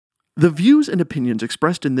The views and opinions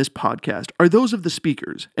expressed in this podcast are those of the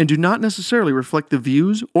speakers and do not necessarily reflect the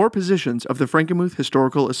views or positions of the Frankenmuth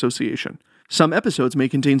Historical Association. Some episodes may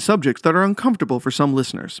contain subjects that are uncomfortable for some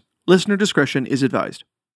listeners. Listener discretion is advised.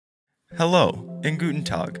 Hello, and Guten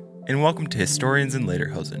Tag, and welcome to Historians in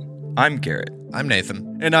Lederhosen. I'm Garrett. I'm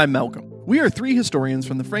Nathan. And I'm Malcolm. We are three historians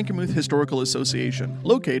from the Frankenmuth Historical Association,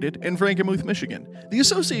 located in Frankenmuth, Michigan. The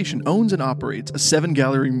association owns and operates a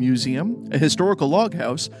 7-gallery museum, a historical log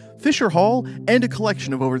house, Fisher Hall, and a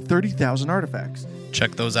collection of over 30,000 artifacts.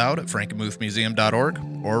 Check those out at frankenmuthmuseum.org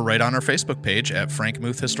or right on our Facebook page at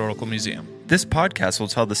Frankenmuth Historical Museum. This podcast will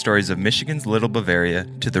tell the stories of Michigan's Little Bavaria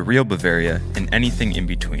to the real Bavaria and anything in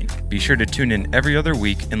between. Be sure to tune in every other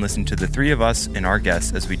week and listen to the three of us and our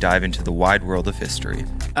guests as we dive into the wide world of history.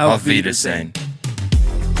 Auf Wiedersehen.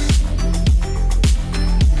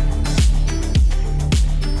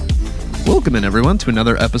 Welcome in, everyone, to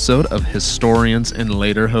another episode of Historians in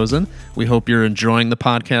Lederhosen. We hope you're enjoying the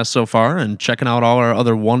podcast so far and checking out all our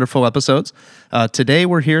other wonderful episodes. Today,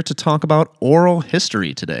 we're here to talk about oral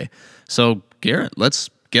history today. So, Garrett, let's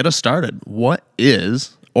get us started. What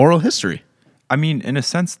is oral history? I mean, in a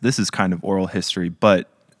sense, this is kind of oral history, but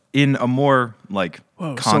in a more,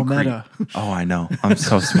 concrete... so meta. Oh, I know. I'm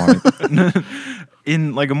so smart.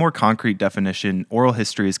 In a more concrete definition, oral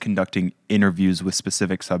history is conducting interviews with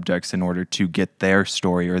specific subjects in order to get their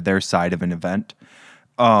story or their side of an event.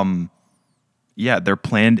 They're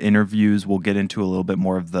planned interviews. We'll get into a little bit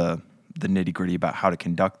more of the nitty-gritty about how to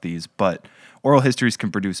conduct these, but oral histories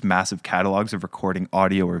can produce massive catalogs of recording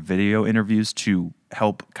audio or video interviews to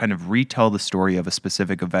help kind of retell the story of a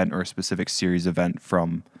specific event or a specific series event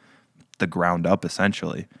from the ground up,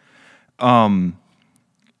 essentially.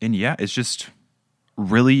 It's just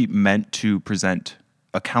really meant to present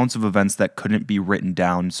accounts of events that couldn't be written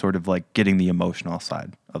down, sort of like getting the emotional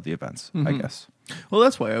side of the events, I guess. Well,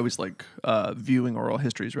 that's why I always like viewing oral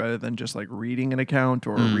histories rather than just like reading an account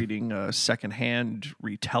or reading a secondhand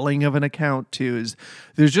retelling of an account too. Is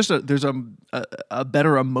there's a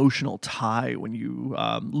better emotional tie when you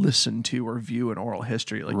listen to or view an oral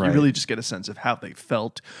history. Like you really just get a sense of how they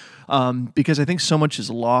felt. Because I think so much is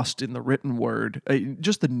lost in the written word.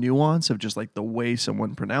 Just the nuance of just like the way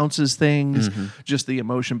someone pronounces things, just the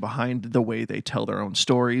emotion behind the way they tell their own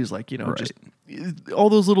stories. Like, just all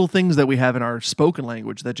those little things that we have in our spoken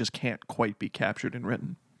language that just can't quite be captured in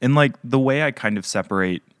written. And the way I kind of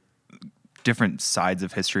separate different sides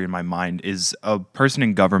of history in my mind is a person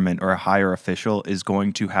in government or a higher official is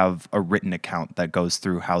going to have a written account that goes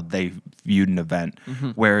through how they viewed an event,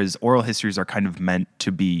 whereas oral histories are kind of meant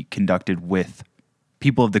to be conducted with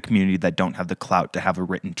people of the community that don't have the clout to have a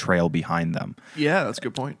written trail behind them. Yeah, that's a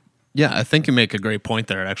good point. Yeah, I think you make a great point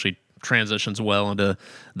there. It actually transitions well into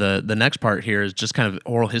the next part here is just kind of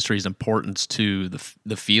oral history's importance to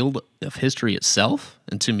the field of history itself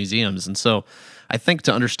and to museums. And so I think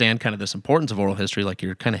to understand kind of this importance of oral history, like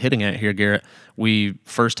you're kind of hitting at here, Garrett, we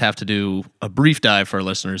first have to do a brief dive for our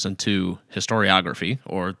listeners into historiography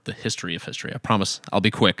or the history of history. I promise I'll be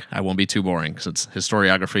quick. I won't be too boring because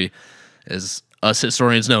historiography, as us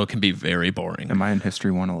historians know, it can be very boring. Am I in History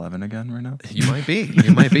 111 again right now? You might be. You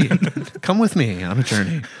might be. Come with me on a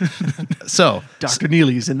journey. So, Dr.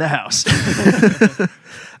 Neely's in the house.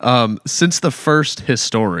 Since the first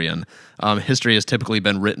historian, history has typically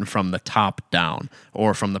been written from the top down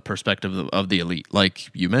or from the perspective of the elite, like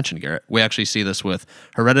you mentioned, Garrett. We actually see this with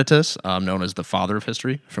Herodotus, known as the father of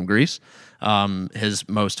history from Greece. His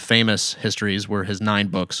most famous histories were his 9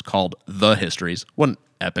 books called The Histories. What an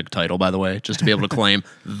epic title, by the way, just to be able to claim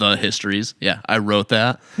The Histories. Yeah, I wrote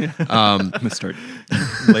that. I'm going to start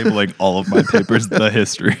labeling all of my papers The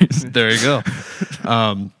Histories. There you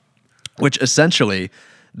go. Which essentially,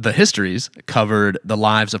 the histories covered the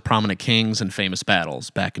lives of prominent kings and famous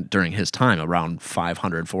battles during his time, around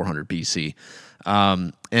 500, 400 BC.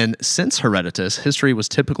 And since Herodotus, history was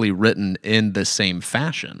typically written in the same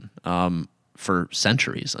fashion for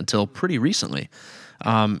centuries until pretty recently.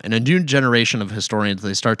 And a new generation of historians,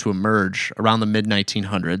 they start to emerge around the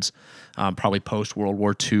mid-1900s, probably post-World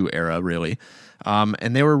War II era, really.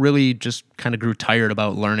 And they were really just kind of grew tired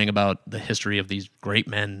about learning about the history of these great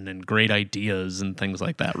men and great ideas and things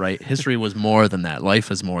like that, right? History was more than that. Life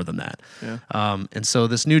is more than that. Yeah. And so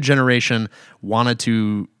this new generation wanted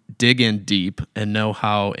to dig in deep and know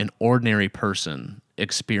how an ordinary person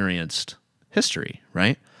experienced history,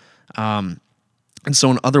 right? And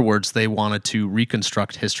so in other words, they wanted to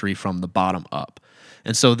reconstruct history from the bottom up.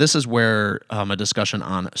 And so this is where a discussion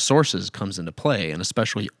on sources comes into play, and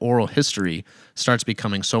especially oral history starts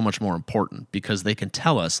becoming so much more important because they can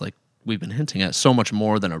tell us, like we've been hinting at, so much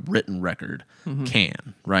more than a written record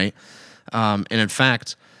can, right? And in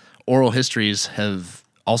fact, oral histories have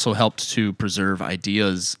also helped to preserve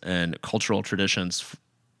ideas and cultural traditions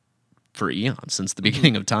for eons, since the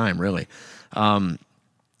beginning of time, really.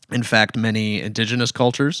 In fact, many indigenous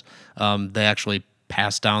cultures, they actually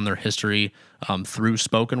pass down their history through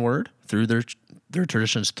spoken word, through their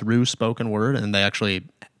traditions through spoken word, and they actually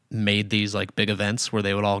made these like big events where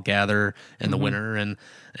they would all gather in the winter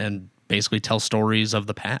and basically tell stories of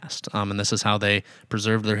the past. And this is how they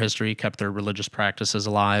preserved their history, kept their religious practices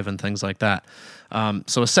alive, and things like that.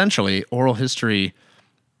 So essentially, oral history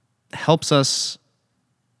helps us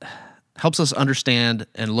understand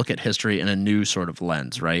and look at history in a new sort of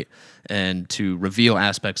lens, right? And to reveal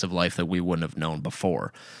aspects of life that we wouldn't have known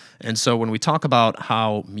before. And so when we talk about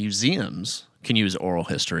how museums can use oral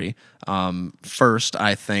history, first,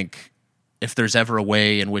 I think if there's ever a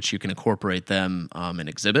way in which you can incorporate them in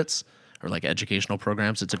exhibits or like educational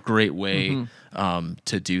programs, it's a great way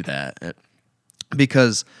to do that.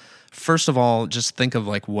 Because first of all, just think of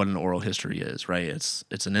like what an oral history is, right?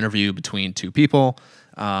 It's an interview between two people,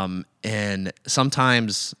 and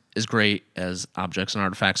sometimes as great as objects and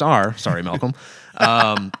artifacts are, sorry, Malcolm,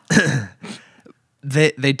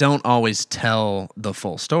 they don't always tell the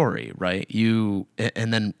full story, right?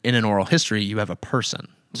 And then in an oral history, you have a person.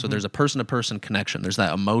 So there's a person-to-person connection. There's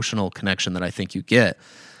that emotional connection that I think you get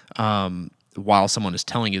while someone is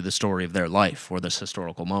telling you the story of their life or this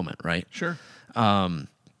historical moment, right? Sure. And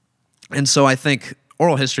so I think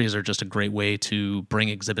oral histories are just a great way to bring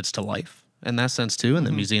exhibits to life in that sense too, and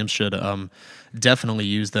the museums should definitely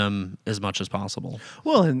use them as much as possible.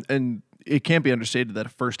 Well, and it can't be understated that a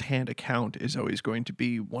first-hand account is always going to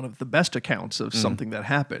be one of the best accounts of something that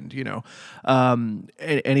happened.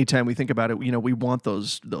 Anytime we think about it, we want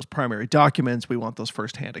those primary documents. We want those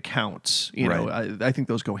first-hand accounts. I think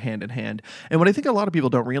those go hand in hand. And what I think a lot of people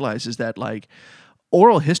don't realize is that like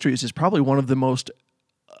oral histories is probably one of the most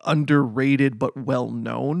underrated but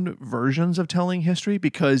well-known versions of telling history,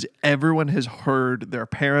 because everyone has heard their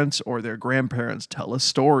parents or their grandparents tell a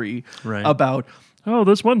story about, oh,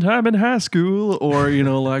 this one time in high school, or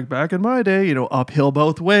like back in my day, uphill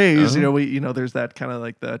both ways. There's that kind of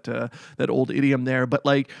like that old idiom there. But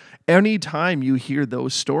like anytime you hear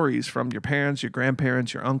those stories from your parents, your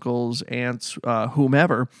grandparents, your uncles, aunts,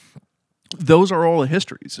 whomever, those are all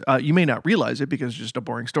histories. You may not realize it because it's just a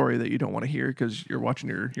boring story that you don't want to hear because you're watching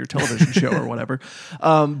your television show or whatever.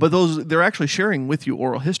 But they're actually sharing with you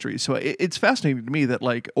oral history. So it's fascinating to me that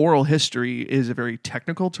like oral history is a very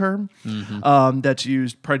technical term that's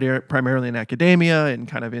used primarily in academia and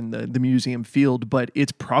kind of in the museum field, but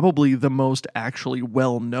it's probably the most actually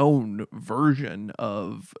well-known version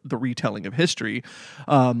of the retelling of history.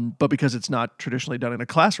 But because it's not traditionally done in a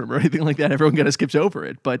classroom or anything like that, everyone kind of skips over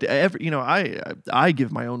it. But I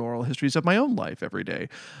give my own oral histories of my own life every day.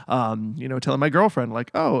 Telling my girlfriend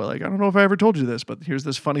like, oh, like I don't know if I ever told you this, but here's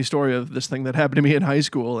this funny story of this thing that happened to me in high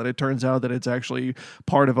school, and it turns out that it's actually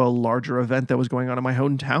part of a larger event that was going on in my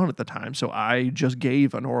hometown at the time. So I just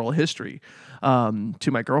gave an oral history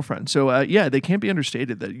to my girlfriend. So they can't be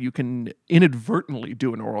understated that you can inadvertently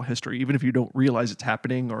do an oral history, even if you don't realize it's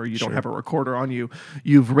happening or you don't have a recorder on you.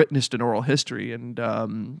 You've witnessed an oral history,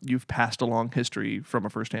 and you've passed along history from a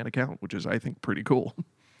firsthand account, which is, I think, pretty cool.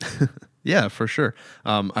 Yeah, for sure.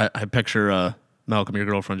 I picture Malcolm, your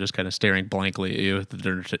girlfriend, just kind of staring blankly at you at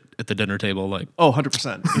the dinner table, like, oh,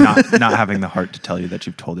 100%. not having the heart to tell you that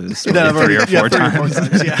you've told her this story three or four times.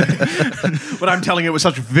 But I'm telling it with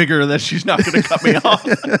such vigor that she's not going to cut me off.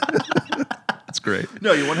 That's great.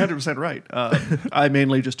 No, you're 100% right. I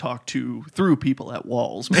mainly just talk through people at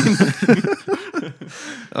walls.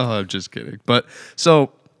 Oh, I'm just kidding. But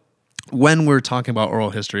so when we're talking about oral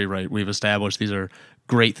history, right, we've established these are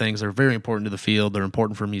great things. They're very important to the field. They're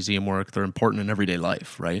important for museum work. They're important in everyday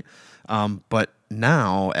life, right? But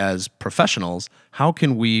now, as professionals, how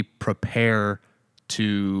can we prepare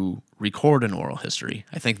to record an oral history?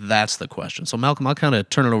 I think that's the question. So, Malcolm, I'll kind of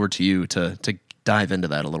turn it over to you to dive into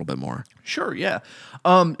that a little bit more. Sure, yeah.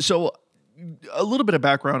 So a little bit of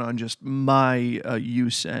background on just my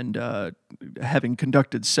use and having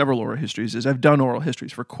conducted several oral histories is I've done oral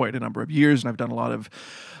histories for quite a number of years, and I've done a lot of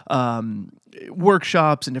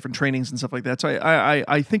workshops and different trainings and stuff like that. So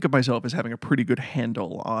I think of myself as having a pretty good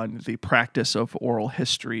handle on the practice of oral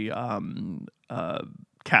history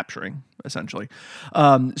capturing, essentially.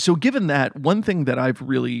 So given that, one thing that I've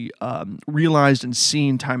really realized and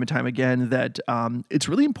seen time and time again, that it's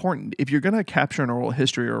really important if you're going to capture an oral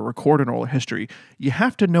history or record an oral history, you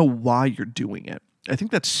have to know why you're doing it. I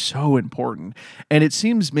think that's so important. And it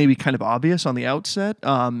seems maybe kind of obvious on the outset.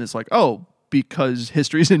 It's like, oh, because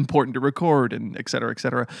history is important to record, and et cetera, et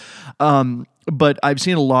cetera. But I've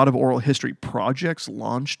seen a lot of oral history projects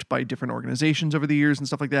launched by different organizations over the years and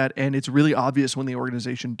stuff like that. And it's really obvious when the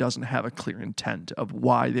organization doesn't have a clear intent of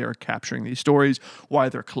why they're capturing these stories, why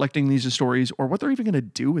they're collecting these stories, or what they're even going to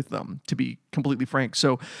do with them, to be completely frank.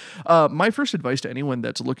 So my first advice to anyone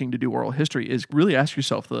that's looking to do oral history is really ask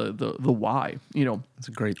yourself the why. It's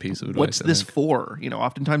a great piece of advice. What's this for?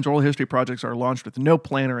 Oftentimes oral history projects are launched with no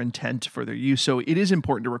plan or intent for their use. So it is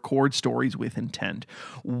important to record stories with intent.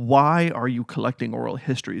 Why are you collecting oral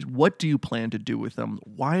histories? What do you plan to do with them?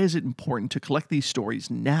 Why is it important to collect these stories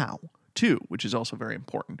now, too, which is also very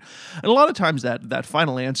important. And a lot of times that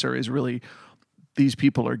final answer is really, these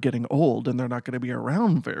people are getting old and they're not going to be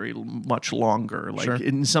around very much longer. Sure.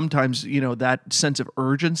 And sometimes, that sense of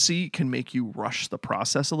urgency can make you rush the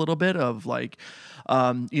process a little bit of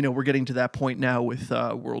we're getting to that point now with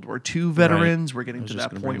World War II veterans. Right. We're getting to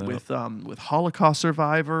that point with Holocaust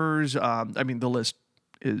survivors. The list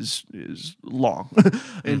is long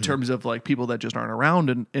in terms of people that just aren't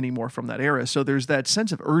around anymore from that era. So there's that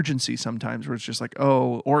sense of urgency sometimes where it's just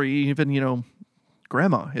or even,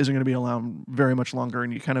 grandma isn't going to be around very much longer,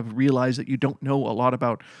 and you kind of realize that you don't know a lot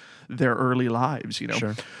about their early lives,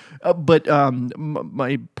 Sure. But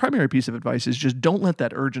my primary piece of advice is just don't let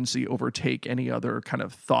that urgency overtake any other kind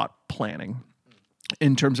of thought planning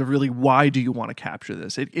in terms of really, why do you want to capture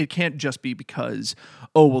this? It can't just be because,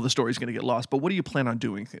 the story's going to get lost, but what do you plan on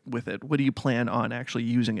doing with it? What do you plan on actually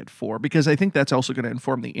using it for? Because I think that's also going to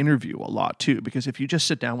inform the interview a lot too, because if you just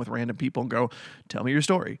sit down with random people and go, tell me your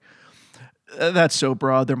story, that's so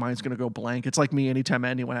broad, their mind's going to go blank. It's like me, anytime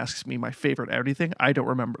anyone asks me my favorite anything, I don't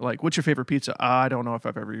remember, what's your favorite pizza? I don't know if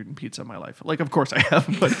I've ever eaten pizza in my life. Of course I have,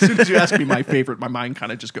 but as soon as you ask me my favorite, my mind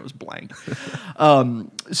kind of just goes blank.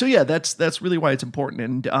 So yeah, that's really why it's important.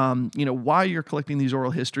 And, why you're collecting these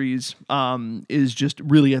oral histories is just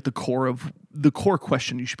really at the core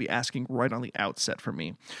question you should be asking right on the outset for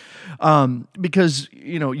me. Because,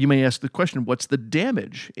 you may ask the question, what's the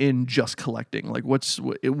damage in just collecting?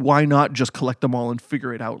 Why not just collect them all and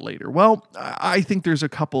figure it out later? Well, I think there's a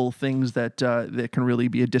couple things that can really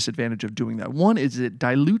be a disadvantage of doing that. One is it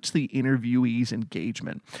dilutes the interviewee's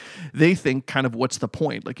engagement. They think kind of, what's the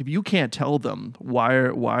point? If you can't tell them why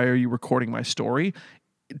are you recording my story,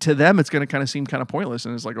 to them it's going to kind of seem kind of pointless.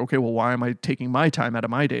 And it's okay, well, why am I taking my time out of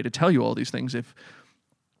my day to tell you all these things if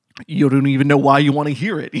you don't even know why you want to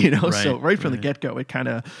hear it, Right, So right from the get-go, it kind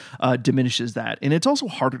of diminishes that. And it's also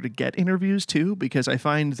harder to get interviews too, because I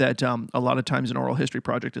find that a lot of times an oral history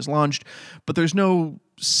project is launched, but there's no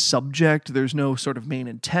subject, there's no sort of main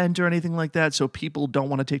intent or anything like that. So people don't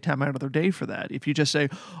want to take time out of their day for that. If you just say,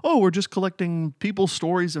 we're just collecting people's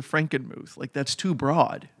stories of Frankenmuth, that's too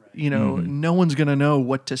broad. No one's going to know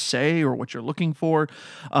what to say or what you're looking for.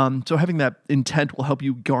 So having that intent will help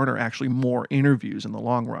you garner actually more interviews in the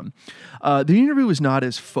long run. The interview is not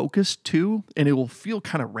as focused too, and it will feel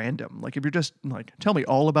kind of random. If you're just tell me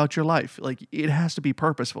all about your life, it has to be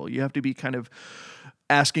purposeful. You have to be kind of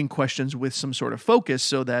asking questions with some sort of focus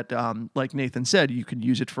so that, like Nathan said, you can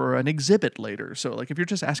use it for an exhibit later. So if you're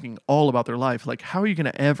just asking all about their life, how are you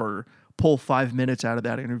going to ever pull 5 minutes out of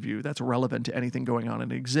that interview that's relevant to anything going on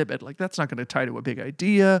in an exhibit? That's not going to tie to a big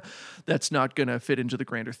idea. That's not going to fit into the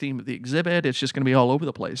grander theme of the exhibit. It's just going to be all over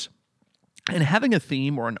the place. And having a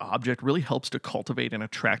theme or an object really helps to cultivate and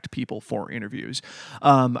attract people for interviews.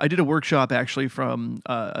 I did a workshop actually from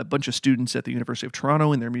a bunch of students at the University of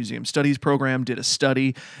Toronto in their museum studies program, did a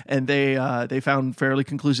study, and they found fairly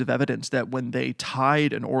conclusive evidence that when they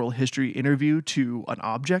tied an oral history interview to an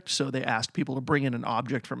object, so they asked people to bring in an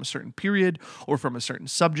object from a certain period or from a certain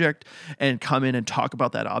subject and come in and talk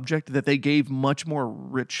about that object, that they gave much more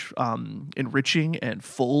rich, enriching and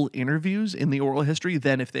full interviews in the oral history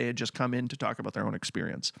than if they had just come in to talk about their own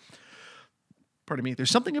experience. Pardon me. There's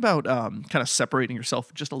something about kind of separating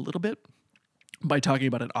yourself just a little bit by talking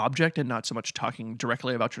about an object and not so much talking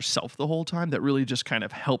directly about yourself the whole time that really just kind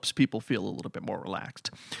of helps people feel a little bit more relaxed.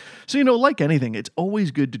 So, like anything, it's always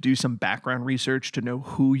good to do some background research to know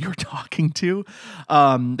who you're talking to.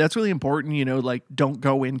 That's really important, don't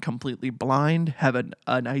go in completely blind, have an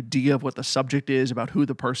idea of what the subject is, about who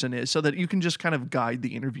the person is, so that you can just kind of guide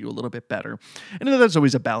the interview a little bit better. And that's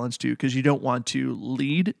always a balance too, because you don't want to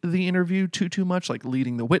lead the interview too much, like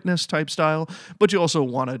leading the witness type style, but you also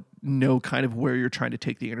want to know kind of where you're trying to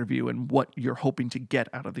take the interview and what you're hoping to get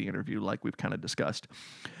out of the interview, like we've kind of discussed.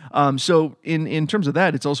 So in terms of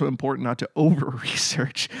that, it's also important not to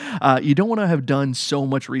over-research. You don't want to have done so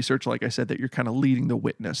much research, like I said, that you're kind of leading the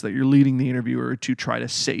witness, that you're leading the interviewer to try to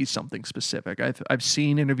say something specific. I've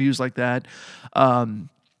seen interviews like that.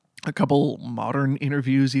 A couple modern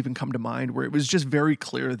interviews even come to mind where it was just very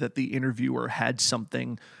clear that the interviewer had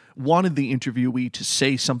something wanted the interviewee to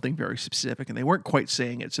say something very specific, and they weren't quite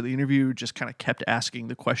saying it. So the interviewer just kind of kept asking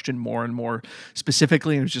the question more and more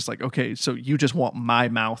specifically, and it was just like, okay, so you just want my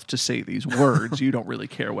mouth to say these words. You don't really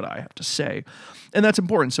care what I have to say. And that's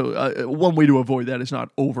important. So one way to avoid that is not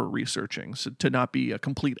over-researching, so to not be a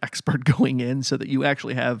complete expert going in, so that you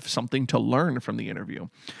actually have something to learn from the interview.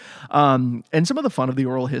 And some of the fun of the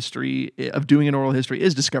oral history, of doing an oral history,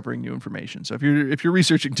 is discovering new information. So if you're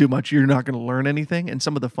researching too much, you're not going to learn anything. And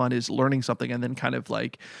some of the fun is learning something and then kind of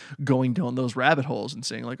like going down those rabbit holes and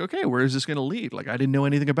saying like, okay, where is this going to lead? Like, I didn't know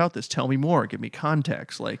anything about this. Tell me more. Give me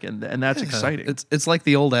context. Like, and that's exciting. It's like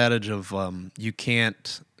the old adage of you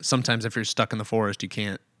can't. Sometimes if you're stuck in the forest, you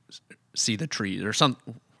can't see the trees or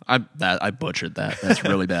something. I butchered that. That's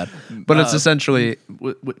really bad. But it's essentially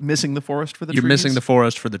missing the forest for the you're trees? missing the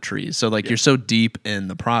forest for the trees. So like you're so deep in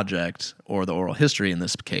the project or the oral history in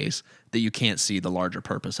this case that you can't see the larger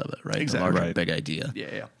purpose of it, right? Exactly. The larger big idea.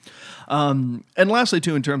 Yeah. And lastly,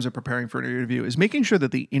 too, in terms of preparing for an interview, is making sure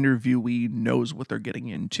that the interviewee knows what they're getting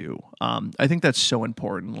into. I think that's so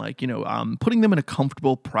important. Like, putting them in a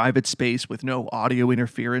comfortable, private space with no audio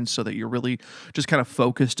interference so that you're really just kind of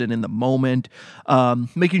focused and in the moment.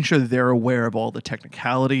 Making sure that they're aware of all the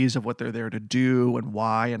technicalities of what they're there to do and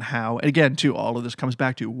why and how. And again, too, all of this comes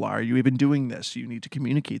back to, why are you even doing this? You need to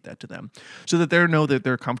communicate that to them so that they know that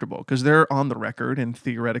they're comfortable, because they're on the record and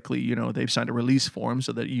theoretically, they've signed a release form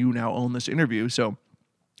so that you now own this interview. So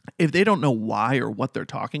if they don't know why or what they're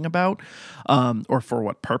talking about, or for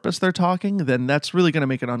what purpose they're talking, then that's really going to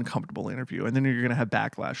make an uncomfortable interview, and then you're going to have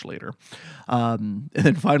backlash later. And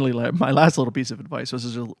then finally, my last little piece of advice,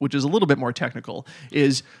 which is a little bit more technical,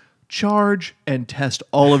 is charge and test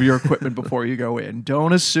all of your equipment before you go in.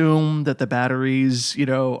 Don't assume that the batteries,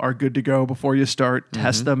 are good to go before you start.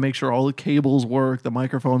 Test them, make sure all the cables work, the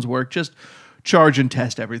microphones work. Just charge and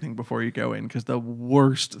test everything before you go in, because the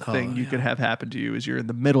worst thing you could have happen to you is you're in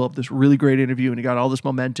the middle of this really great interview and you got all this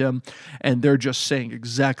momentum and they're just saying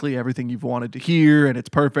exactly everything you've wanted to hear and it's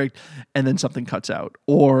perfect, and then something cuts out,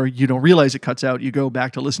 or you don't realize it cuts out. You go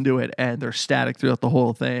back to listen to it and they're static throughout the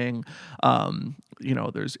whole thing.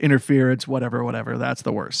 There's interference, whatever. That's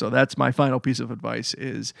the worst. So that's my final piece of advice: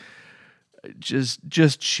 is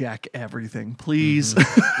just check everything, please,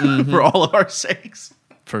 for all of our sakes.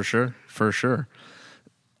 For sure.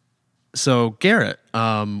 So Garrett,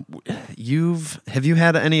 have you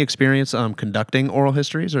had any experience conducting oral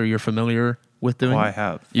histories, or you're familiar with doing? Oh, I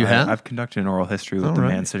have. You have? I've conducted an oral history with the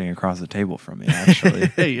man sitting across the table from me, actually.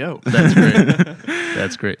 Hey, yo. That's great.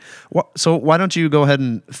 That's great. So why don't you go ahead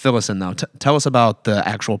and fill us in now? Tell us about the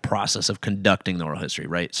actual process of conducting the oral history,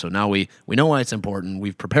 right? So now we know why it's important.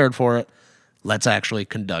 We've prepared for it. Let's actually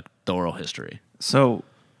conduct the oral history. So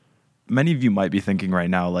many of you might be thinking right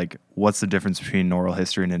now, like, what's the difference between an oral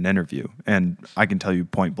history and an interview? And I can tell you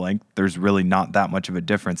point blank, there's really not that much of a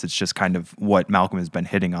difference. It's just kind of what Malcolm has been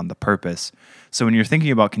hitting on, the purpose. So when you're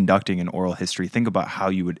thinking about conducting an oral history, think about how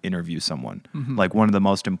you would interview someone. Like, one of the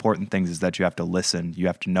most important things is that you have to listen. You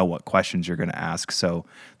have to know what questions you're going to ask. So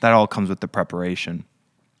that all comes with the preparation.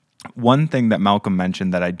 One thing that Malcolm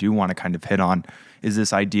mentioned that I do want to kind of hit on is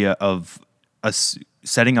this idea of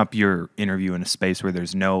setting up your interview in a space where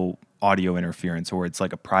there's no audio interference, or it's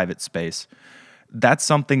like a private space. That's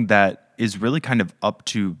something that is really kind of up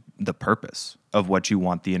to the purpose of what you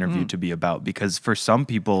want the interview to be about. Because for some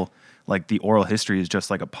people, like, the oral history is just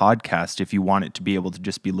like a podcast. If you want it to be able to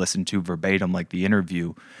just be listened to verbatim like the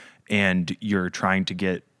interview, and you're trying to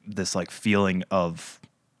get this like feeling of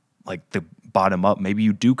like the bottom up, maybe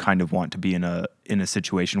you do kind of want to be in a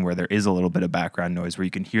situation where there is a little bit of background noise, where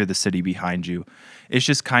you can hear the city behind you. It's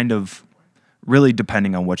just kind of really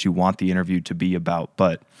depending on what you want the interview to be about.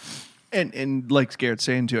 But And like Garrett's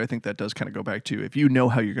saying too, I think that does kind of go back to, if you know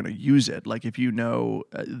how you're going to use it, like if you know,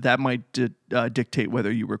 that might dictate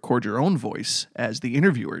whether you record your own voice as the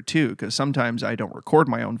interviewer too, because sometimes I don't record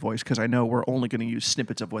my own voice because I know we're only going to use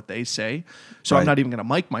snippets of what they say. So I'm not even going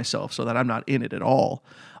to mic myself so that I'm not in it at all.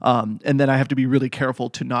 And then I have to be really careful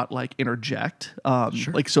to not like interject.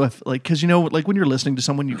 Like, so if like, cause like when you're listening to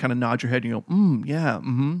someone, you kind of nod your head and you go, yeah,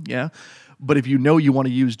 yeah. But if you know you want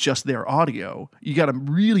to use just their audio, you got to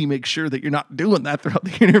really make sure that you're not doing that throughout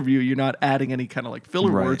the interview. You're not adding any kind of like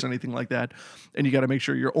filler words or anything like that. And you got to make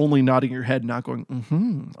sure you're only nodding your head, not going,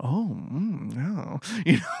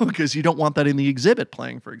 yeah, because you don't want that in the exhibit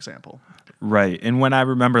playing, for example. Right. And when I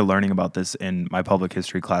remember learning about this in my public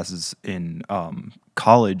history classes in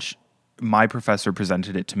college, my professor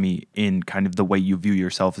presented it to me in kind of the way you view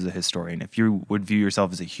yourself as a historian. If you would view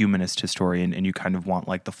yourself as a humanist historian and you kind of want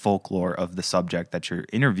like the folklore of the subject that you're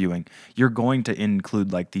interviewing, you're going to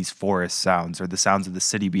include like these forest sounds or the sounds of the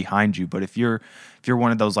city behind you. But if you're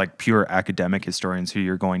one of those like pure academic historians who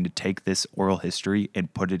you're going to take this oral history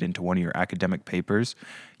and put it into one of your academic papers,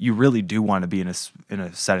 you really do want to be in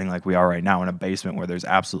a setting like we are right now, in a basement where there's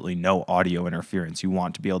absolutely no audio interference. You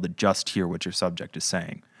want to be able to just hear what your subject is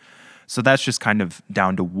saying. So that's just kind of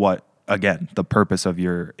down to what, again, the purpose of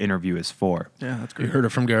your interview is for. Yeah, that's You great. heard it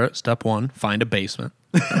from Garrett. Step 1, find a basement.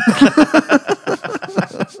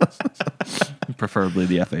 Preferably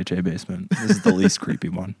the FHA basement. This is the least creepy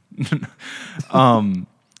one.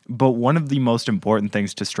 But one of the most important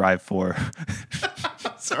things to strive for.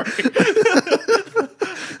 Sorry.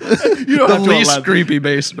 You don't The have to least creepy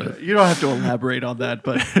basement. You don't have to elaborate on that,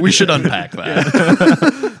 but We should unpack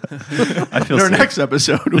that. I feel in our safe. next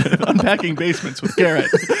episode with Unpacking Basements with Garrett.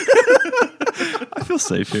 I feel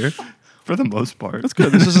safe here for the most part. That's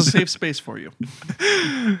good. This is a safe space for you.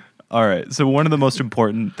 All right. So one of the most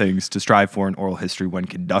important things to strive for in oral history when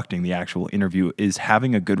conducting the actual interview is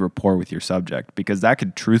having a good rapport with your subject, because that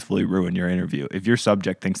could truthfully ruin your interview. If your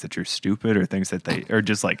subject thinks that you're stupid or thinks that they or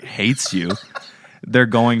just like hates you, they're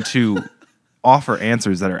going to offer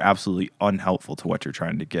answers that are absolutely unhelpful to what you're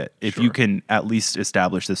trying to get. If you can at least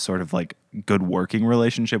establish this sort of like good working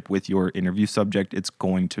relationship with your interview subject, it's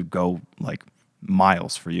going to go like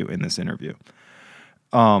miles for you in this interview.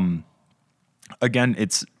 Again,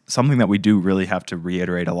 it's something that we do really have to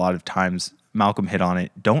reiterate a lot of times. Malcolm hit on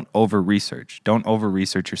it. Don't over-research. Don't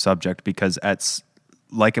over-research your subject, because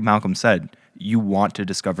like Malcolm said, you want to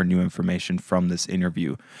discover new information from this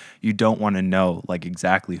interview. You don't want to know like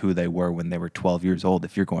exactly who they were when they were 12 years old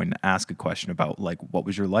if you're going to ask a question about like what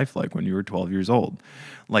was your life like when you were 12 years old.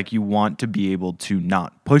 Like, you want to be able to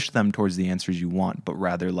not push them towards the answers you want, but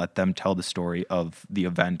rather let them tell the story of the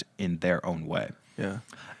event in their own way. Yeah.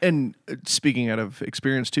 And speaking out of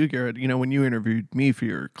experience too, Garrett, when you interviewed me for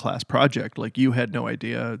your class project, like, you had no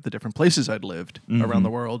idea the different places I'd lived around the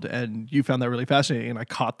world, and you found that really fascinating. And I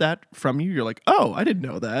caught that from you. You're like, oh, I didn't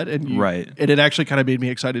know that. And Right. And it actually kind of made me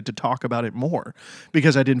excited to talk about it more,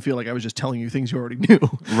 because I didn't feel like I was just telling you things you already knew.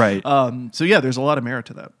 Right. So yeah, there's a lot of merit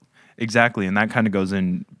to that. Exactly. And that kind of goes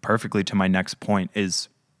in perfectly to my next point is,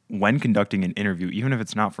 when conducting an interview, even if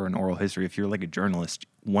it's not for an oral history, if you're like a journalist,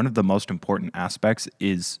 one of the most important aspects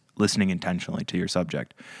is listening intentionally to your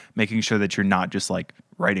subject, making sure that you're not just like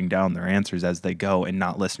writing down their answers as they go and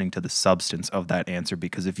not listening to the substance of that answer.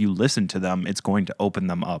 Because if you listen to them, it's going to open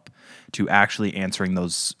them up to actually answering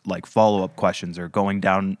those like follow-up questions or going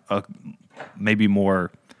down maybe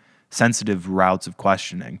more sensitive routes of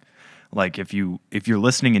questioning. Like, if you're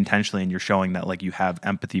listening intentionally and you're showing that like you have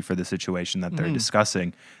empathy for the situation that they're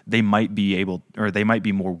discussing, they might be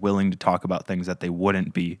more willing to talk about things that they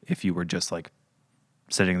wouldn't be if you were just like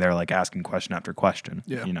sitting there like asking question after question.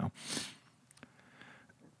 Yeah.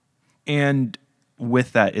 And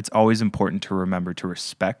with that, it's always important to remember to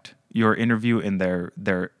respect your interview and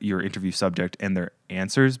your interview subject and their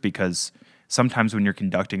answers, because sometimes when you're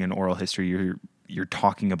conducting an oral history, you're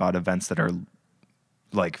talking about events that are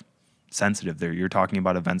like sensitive there. You're talking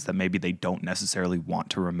about events that maybe they don't necessarily want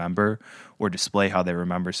to remember or display how they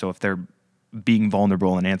remember. So if they're being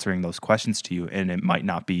vulnerable and answering those questions to you, and it might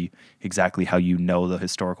not be exactly how you know the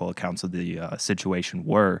historical accounts of the situation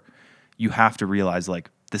were, you have to realize like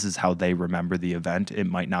this is how they remember the event. It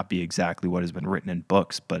might not be exactly what has been written in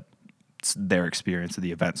books, but it's their experience of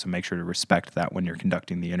the event. So make sure to respect that when you're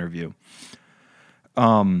conducting the interview.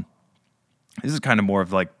 This is kind of more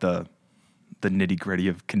of like the nitty gritty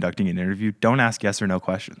of conducting an interview. Don't ask yes or no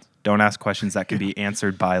questions. Don't ask questions that can be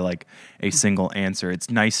answered by like a single answer.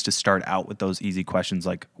 It's nice to start out with those easy questions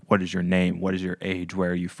like, what is your name? What is your age?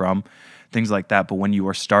 Where are you from? Things like that. But when you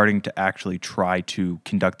are starting to actually try to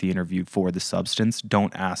conduct the interview for the substance,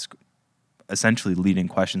 don't ask essentially leading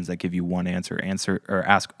questions that give you one answer or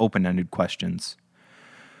ask open-ended questions.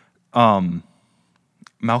 Malcolm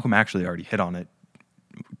actually already hit on it.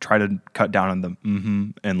 Try to cut down on the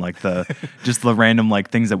and like just the random like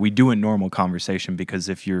things that we do in normal conversation, because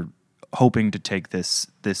if you're hoping to take this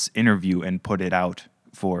interview and put it out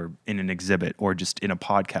in an exhibit or just in a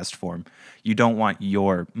podcast form, you don't want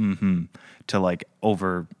your to like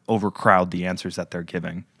overcrowd the answers that they're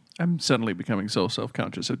giving. I'm suddenly becoming so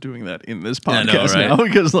self-conscious of doing that in this I know, podcast right? now,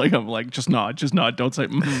 because like I'm like, just nod, don't say.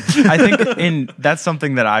 I think that's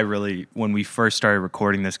something that I really, when we first started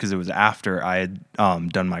recording this, because it was after I had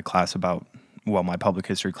done my class my public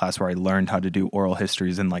history class where I learned how to do oral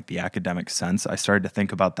histories in like the academic sense, I started to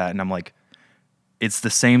think about that, and I'm like, it's the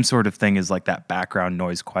same sort of thing as like that background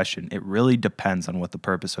noise question. It really depends on what the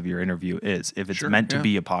purpose of your interview is. If it's meant to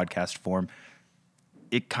be a podcast form,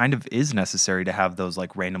 it kind of is necessary to have those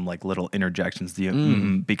like random like little interjections,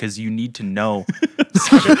 because you need to know.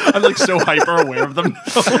 I'm like so hyper aware of them.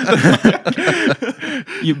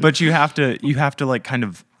 But you have to like kind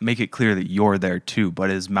of make it clear that you're there too.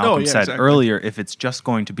 But as Malcolm said exactly. earlier, if it's just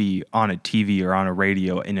going to be on a TV or on a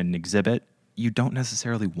radio in an exhibit, you don't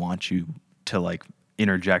necessarily want you to like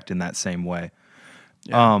interject in that same way.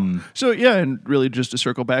 So yeah, and really just to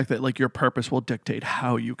circle back, that like your purpose will dictate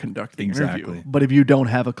how you conduct the interview. But if you don't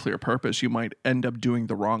have a clear purpose, you might end up doing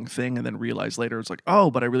the wrong thing and then realize later it's like, oh,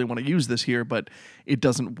 but I really want to use this here, but it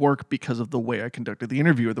doesn't work because of the way I conducted the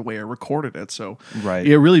interview or the way I recorded it. So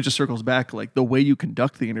it really just circles back, like the way you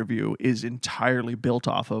conduct the interview is entirely built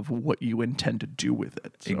off of what you intend to do with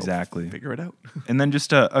it. So exactly. Figure it out. And then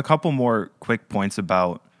just a couple more quick points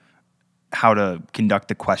about how to conduct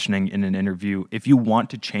the questioning in an interview. If you want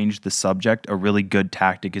to change the subject, a really good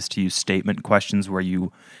tactic is to use statement questions where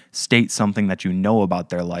you state something that you know about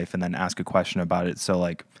their life and then ask a question about it. So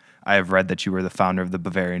like, I have read that you were the founder of the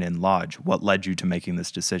Bavarian Inn Lodge. What led you to making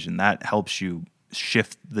this decision? That helps you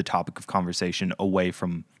shift the topic of conversation away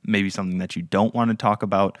from maybe something that you don't want to talk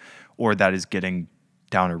about, or that is getting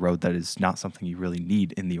down a road that is not something you really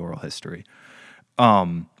need in the oral history.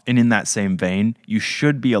 And in that same vein, you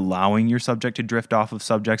should be allowing your subject to drift off of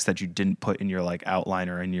subjects that you didn't put in your like outline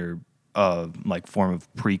or in your like form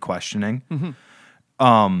of pre-questioning.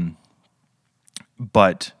 But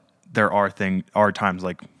there are times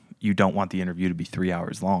like you don't want the interview to be 3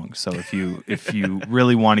 hours long. So if you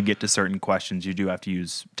really want to get to certain questions, you do have to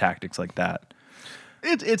use tactics like that.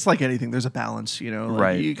 It's like anything. There's a balance, you know. Like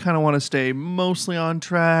Right. You kind of want to stay mostly on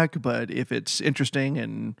track, but if it's interesting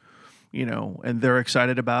and and they're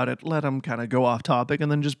excited about it, let them kind of go off topic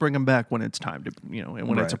and then just bring them back when it's time to, and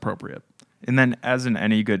when it's appropriate. And then as in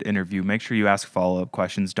any good interview, make sure you ask follow-up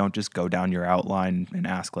questions. Don't just go down your outline and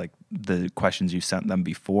ask like the questions you sent them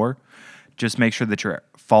before. Just make sure that you're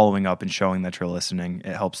following up and showing that you're listening.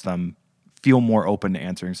 It helps them feel more open to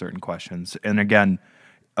answering certain questions. And again,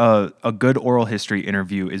 a good oral history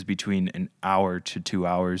interview is between an hour to 2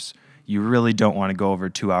 hours. You really don't want to go over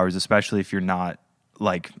 2 hours, especially if you're not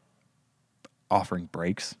like offering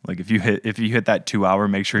breaks. Like if you hit that 2 hour,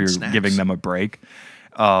 make sure you're giving them a break.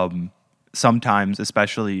 Sometimes,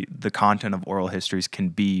 especially the content of oral histories can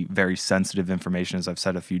be very sensitive information, as I've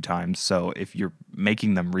said a few times. So if you're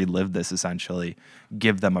making them relive this, essentially,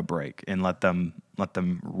 give them a break and let them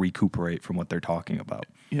recuperate from what they're talking about.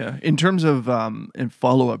 Yeah. In terms of and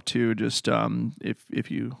follow up too, just if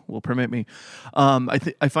you will permit me,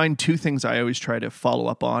 I find two things I always try to follow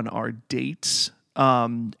up on are dates.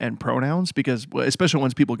 And pronouns, because especially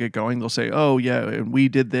once people get going, they'll say, oh yeah, and we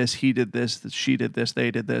did this, he did this, she did this,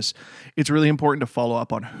 they did this. It's really important to follow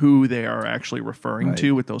up on who they are actually referring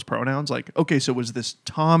to with those pronouns. Like, okay, so was this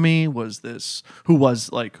Tommy? Was this,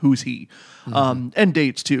 who's he? And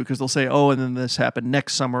dates too, because they'll say, oh, and then this happened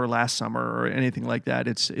next summer, last summer, or anything like that.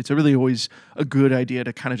 It's really always a good idea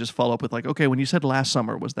to kind of just follow up with like, okay, when you said last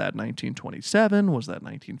summer, was that 1927? Was that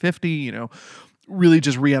 1950? Really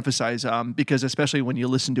just reemphasize, because especially when you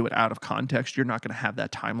listen to it out of context, you're not going to have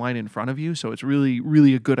that timeline in front of you. So it's really,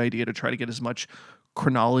 really a good idea to try to get as much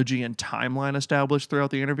chronology and timeline established throughout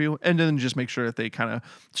the interview, and then just make sure that they kind of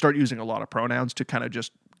start using a lot of pronouns to kind of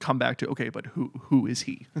just come back to, okay, but who is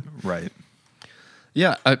he? Right.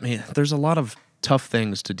 Yeah, I mean, there's a lot of tough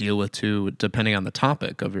things to deal with too, depending on the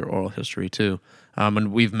topic of your oral history too.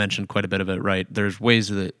 And we've mentioned quite a bit of it, right? There's ways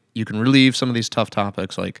that you can relieve some of these tough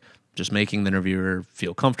topics, like just making the interviewer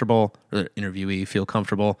feel comfortable, or the interviewee feel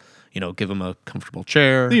comfortable. Give them a comfortable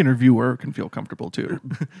chair. The interviewer can feel comfortable too.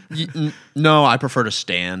 No, I prefer to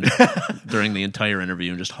stand during the entire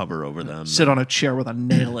interview and just hover over them. Sit on a chair with a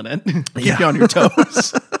nail in it. Keep you on your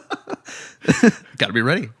toes. Got to be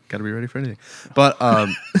ready. Got to be ready for anything. But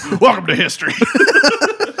welcome to history.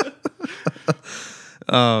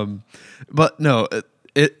 But no,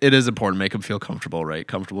 it is important. Make them feel comfortable, right?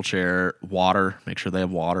 Comfortable chair, water. Make sure they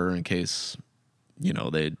have water in case,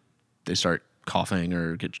 they start coughing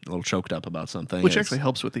or get a little choked up about something. Which actually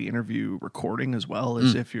helps with the interview recording as well,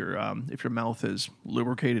 is if your mouth is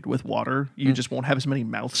lubricated with water, you just won't have as many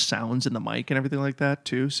mouth sounds in the mic and everything like that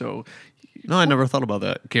too. So, no, I never thought about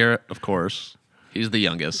that. Garrett, of course, he's the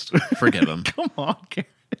youngest. Forgive him. Come on, Garrett.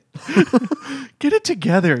 Get it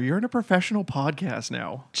together. You're in a professional podcast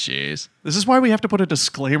now. Jeez. This is why we have to put a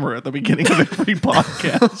disclaimer at the beginning of every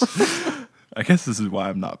podcast. I guess this is why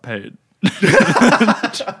I'm not paid.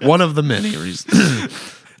 One of the many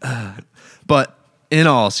reasons. But in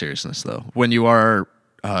all seriousness, though, when you are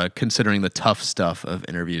considering the tough stuff of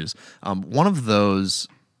interviews. One of those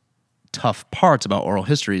tough parts about oral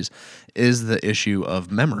histories is the issue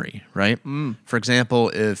of memory, right? For example,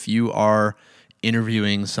 if you are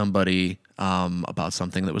interviewing somebody about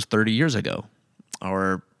something that was 30 years ago,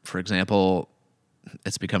 or for example,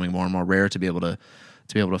 it's becoming more and more rare to be able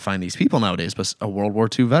to find these people nowadays, but a World War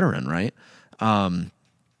II veteran, right?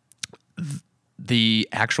 The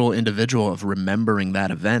actual individual of remembering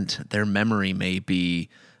that event, their memory may be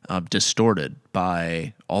distorted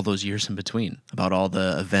by all those years in between, about all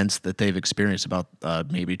the events that they've experienced, about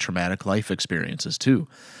maybe traumatic life experiences too.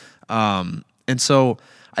 And so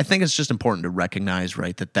I think it's just important to recognize,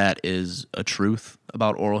 right, that is a truth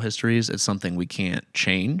about oral histories. It's something we can't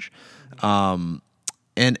change.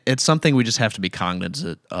 And it's something we just have to be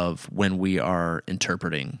cognizant of when we are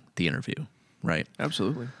interpreting the interview, right?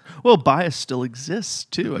 Absolutely. Well, bias still exists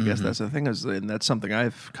too. I guess that's the thing, and that's something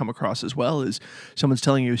I've come across as well, is someone's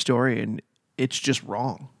telling you a story and it's just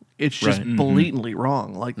wrong. It's just blatantly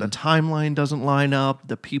wrong. Like the timeline doesn't line up.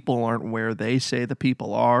 The people aren't where they say the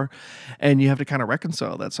people are. And you have to kind of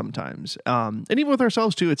reconcile that sometimes. And even with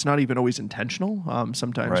ourselves too, it's not even always intentional.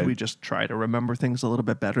 Sometimes we just try to remember things a little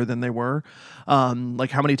bit better than they were.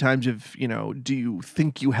 Like how many times do you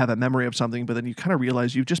think you have a memory of something, but then you kind of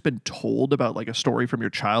realize you've just been told about like a story from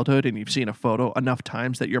your childhood and you've seen a photo enough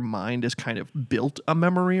times that your mind has kind of built a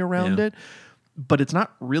memory around it. But it's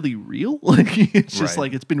not really real. Like it's just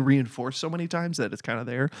like it's been reinforced so many times that it's kind of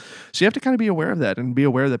there. So you have to kind of be aware of that and be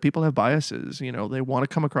aware that people have biases. They want to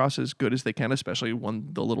come across as good as they can, especially when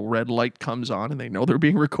the little red light comes on and they know they're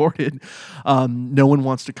being recorded. No one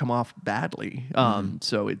wants to come off badly.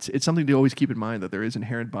 So it's something to always keep in mind that there is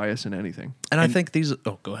inherent bias in anything. And I think these.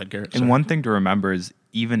 Oh, go ahead, Garrett. And one thing to remember is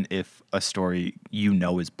even if a story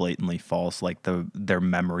is blatantly false, like their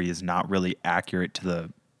memory is not really accurate to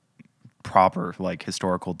the proper like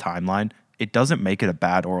historical timeline, it doesn't make it a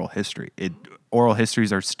bad oral history. Oral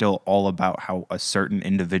histories are still all about how a certain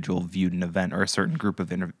individual viewed an event or a certain group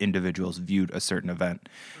of individuals viewed a certain event.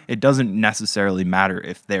 It doesn't necessarily matter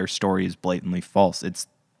if their story is blatantly false. It's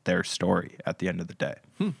their story at the end of the day.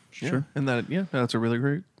 Sure. And that's a really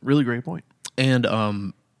great point. And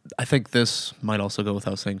I think this might also go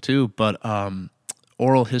without saying too, but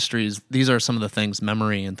oral histories, these are some of the things,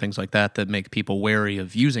 memory and things like that make people wary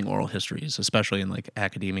of using oral histories, especially in like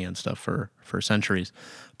academia and stuff for centuries.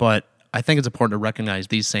 But I think it's important to recognize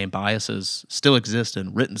these same biases still exist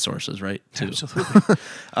in written sources, right? Too. Absolutely.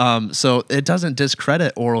 So it doesn't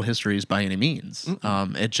discredit oral histories by any means.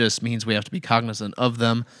 It just means we have to be cognizant of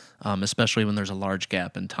them, especially when there's a large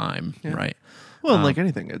gap in time, right? Well, like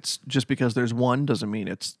anything, it's just because there's one doesn't mean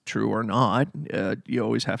it's true or not. You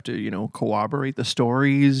always have to, corroborate the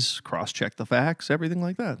stories, cross-check the facts, everything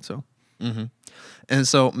like that. So, And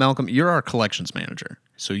so, Malcolm, you're our collections manager.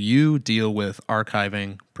 So you deal with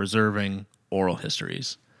archiving, preserving oral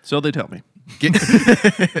histories. So they tell me. Give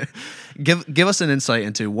us an insight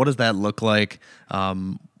into what does that look like?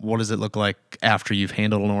 What does it look like after you've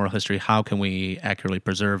handled an oral history? How can we accurately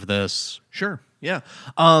preserve this? Sure. Yeah.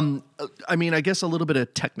 I guess a little bit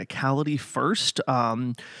of technicality first.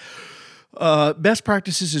 Best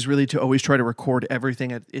practices is really to always try to record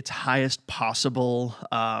everything at its highest possible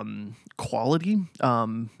quality.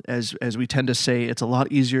 As we tend to say, it's a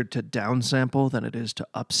lot easier to downsample than it is to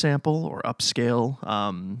upsample or upscale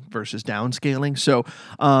versus downscaling. So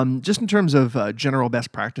just in terms of general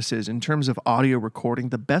best practices, in terms of audio recording,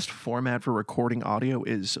 the best format for recording audio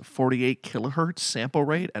is 48 kilohertz sample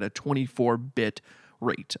rate at a 24-bit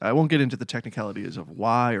rate. I won't get into the technicalities of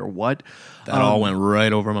why or what. That all went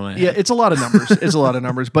right over my head. Yeah, it's a lot of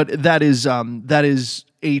numbers. But that is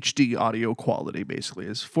HD audio quality, basically,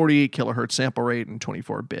 is 48 kilohertz sample rate and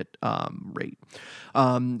 24-bit rate.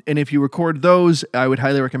 And if you record those, I would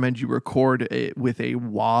highly recommend you record it with a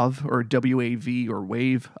WAV or WAV or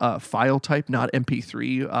WAV file type, not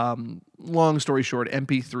MP3. Long story short,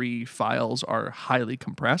 MP3 files are highly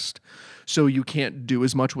compressed, so you can't do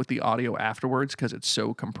as much with the audio afterwards because it's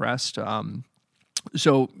so compressed.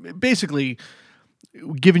 So basically,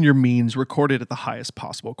 given your means, record it at the highest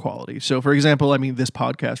possible quality. So, for example, this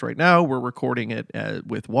podcast right now, we're recording it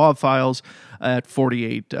with WAV files at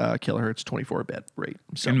 48 kilohertz, 24-bit rate.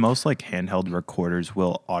 So, and most handheld recorders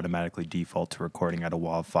will automatically default to recording at a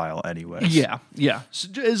WAV file anyways. Yeah.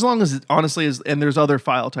 So, as long as it honestly is, and there's other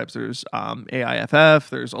file types. There's AIFF.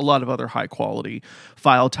 There's a lot of other high-quality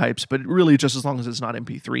file types, but really just as long as it's not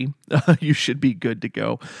MP3, you should be good to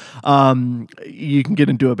go. You can get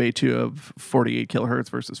into a Bay 2 of 48 kilohertz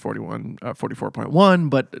versus 44.1.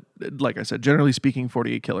 But like I said, generally speaking,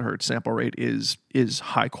 48 kilohertz sample rate is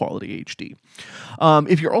high quality HD.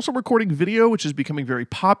 If you're also recording video, which is becoming very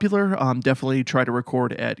popular, definitely try to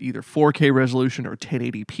record at either 4K resolution or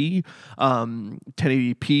 1080p.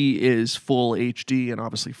 1080p is full HD, and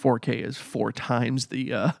obviously 4K is 4 times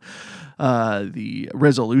the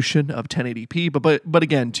resolution of 1080p. But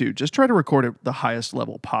again, too, just try to record at the highest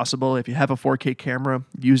level possible. If you have a 4K camera,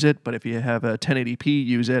 use it. But if you have a 1080p,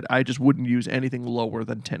 use it. I just wouldn't use anything lower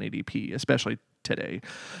than 1080p, especially today.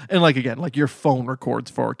 And like your phone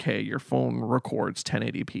records 4K, your phone records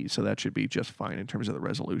 1080p, so that should be just fine in terms of the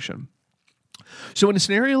resolution. So in a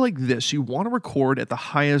scenario like this, you want to record at the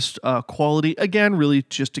highest quality, again, really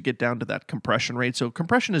just to get down to that compression rate. So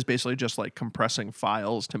compression is basically just like compressing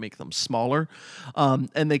files to make them smaller,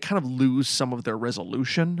 and they kind of lose some of their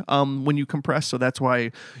resolution when you compress. So that's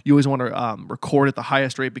why you always want to record at the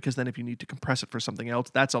highest rate, because then if you need to compress it for something else,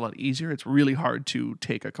 that's a lot easier. It's really hard to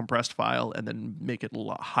take a compressed file and then make it a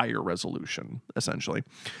lot higher resolution, essentially.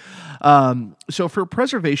 So for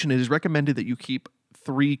preservation, it is recommended that you keep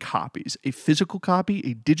 3 copies: a physical copy,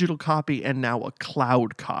 a digital copy, and now a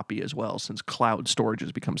cloud copy as well, since cloud storage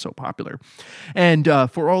has become so popular. And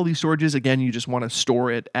for all these storages, again, you just want to store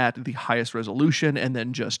it at the highest resolution and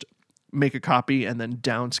then just make a copy and then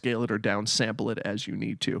downscale it or downsample it as you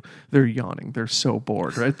need to. They're yawning. They're so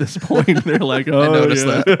bored right at this point. They're like, oh, I noticed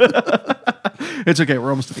that. It's okay. We're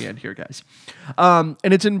almost to the end here, guys. And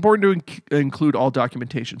it's important to include all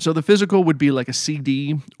documentation. So the physical would be like a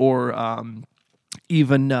CD, or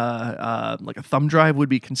even like a thumb drive would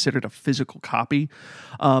be considered a physical copy.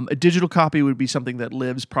 A digital copy would be something that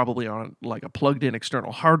lives probably on like a plugged-in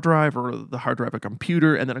external hard drive, or the hard drive of a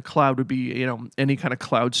computer. And then a cloud would be, any kind of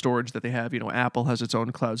cloud storage that they have. Apple has its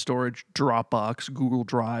own cloud storage, Dropbox, Google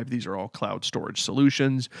Drive. These are all cloud storage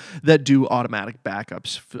solutions that do automatic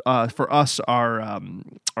backups. For us,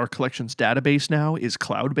 our collections database now is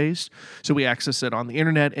cloud-based. So we access it on the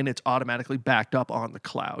internet, and it's automatically backed up on the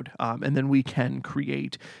cloud. And then we can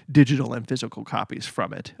create digital and physical copies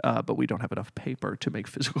from it, but we don't have enough paper to make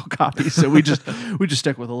physical copies, so we just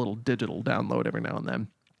stick with a little digital download every now and then.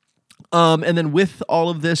 And then with all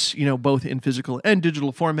of this, both in physical and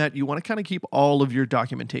digital format, you want to kind of keep all of your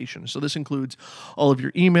documentation. So this includes all of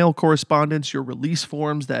your email correspondence, your release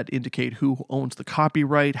forms that indicate who owns the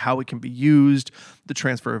copyright, how it can be used, the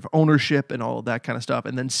transfer of ownership, and all of that kind of stuff.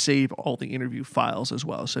 And then save all the interview files as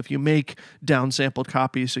well. So if you make downsampled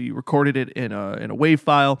copies, so you recorded it in a WAV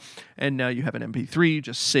file, and now you have an MP3,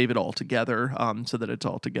 just save it all together, so that it's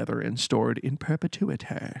all together and stored in perpetuity.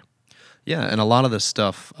 Yeah, and a lot of this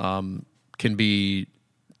stuff can be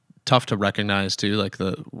tough to recognize too, like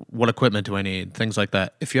what equipment do I need, things like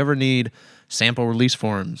that. If you ever need sample release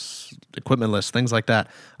forms, equipment lists, things like that,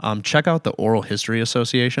 check out the Oral History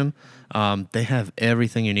Association. They have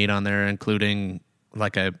everything you need on there, including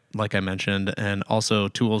like I mentioned, and also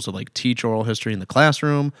tools to like teach oral history in the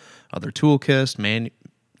classroom, other toolkits,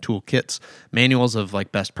 manuals of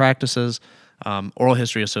like best practices. Oral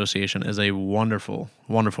History Association is a wonderful,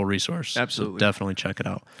 wonderful resource. Absolutely. So definitely check it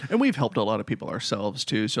out. And we've helped a lot of people ourselves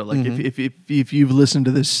too. So like if you've listened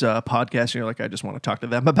to this podcast and you're like, I just want to talk to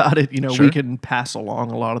them about it, Sure. we can pass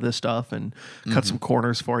along a lot of this stuff and cut some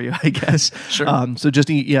corners for you, I guess. Sure. So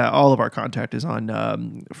just, all of our contact is on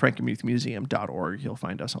frankenmuthmuseum.org. You'll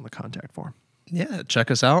find us on the contact form. Yeah,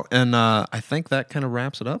 check us out. And I think that kind of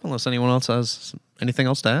wraps it up, unless anyone else has anything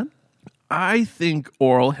else to add. I think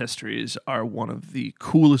oral histories are one of the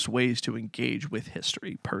coolest ways to engage with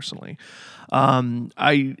history, personally.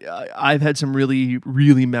 I've had some really,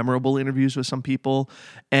 really memorable interviews with some people,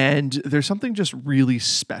 and there's something just really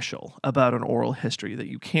special about an oral history that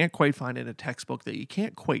you can't quite find in a textbook, that you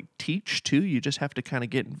can't quite teach too. You just have to kind of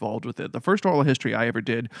get involved with it. The first oral history I ever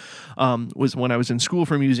did was when I was in school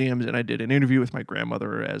for museums, and I did an interview with my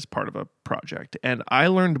grandmother as part of a project. And I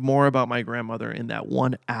learned more about my grandmother in that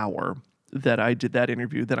 1 hour that I did that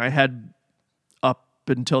interview than I had up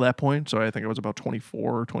until that point. So I think I was about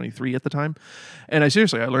 24 or 23 at the time. And I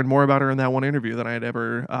learned more about her in that one interview than I had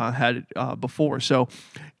ever had before. So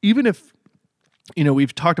even if,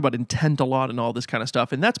 we've talked about intent a lot and all this kind of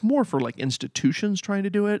stuff, and that's more for like institutions trying to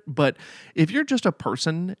do it. But if you're just a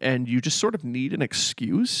person and you just sort of need an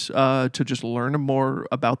excuse to just learn more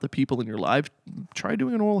about the people in your life, try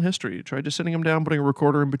doing an oral history. Try just sitting them down, putting a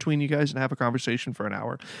recorder in between you guys, and have a conversation for an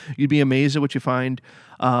hour. You'd be amazed at what you find.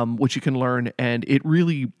 which you can learn. And it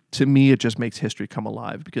really, to me, it just makes history come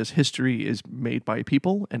alive, because history is made by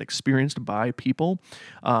people and experienced by people.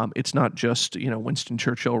 It's not just, Winston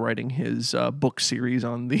Churchill writing his book series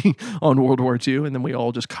on World War II, and then we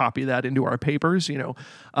all just copy that into our papers.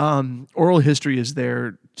 Oral history is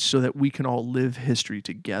there so that we can all live history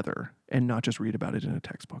together and not just read about it in a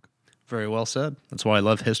textbook. Very well said. That's why I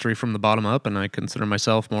love history from the bottom up, and I consider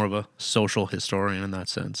myself more of a social historian in that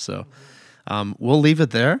sense. So we'll leave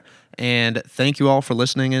it there. And thank you all for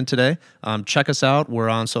listening in today. Check us out. We're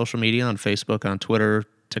on social media, on Facebook, on Twitter,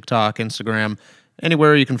 TikTok, Instagram,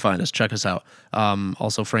 anywhere you can find us. Check us out.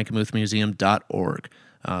 Also, frankenmuthmuseum.org.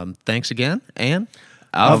 Thanks again, and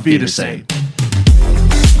Auf Wiedersehen.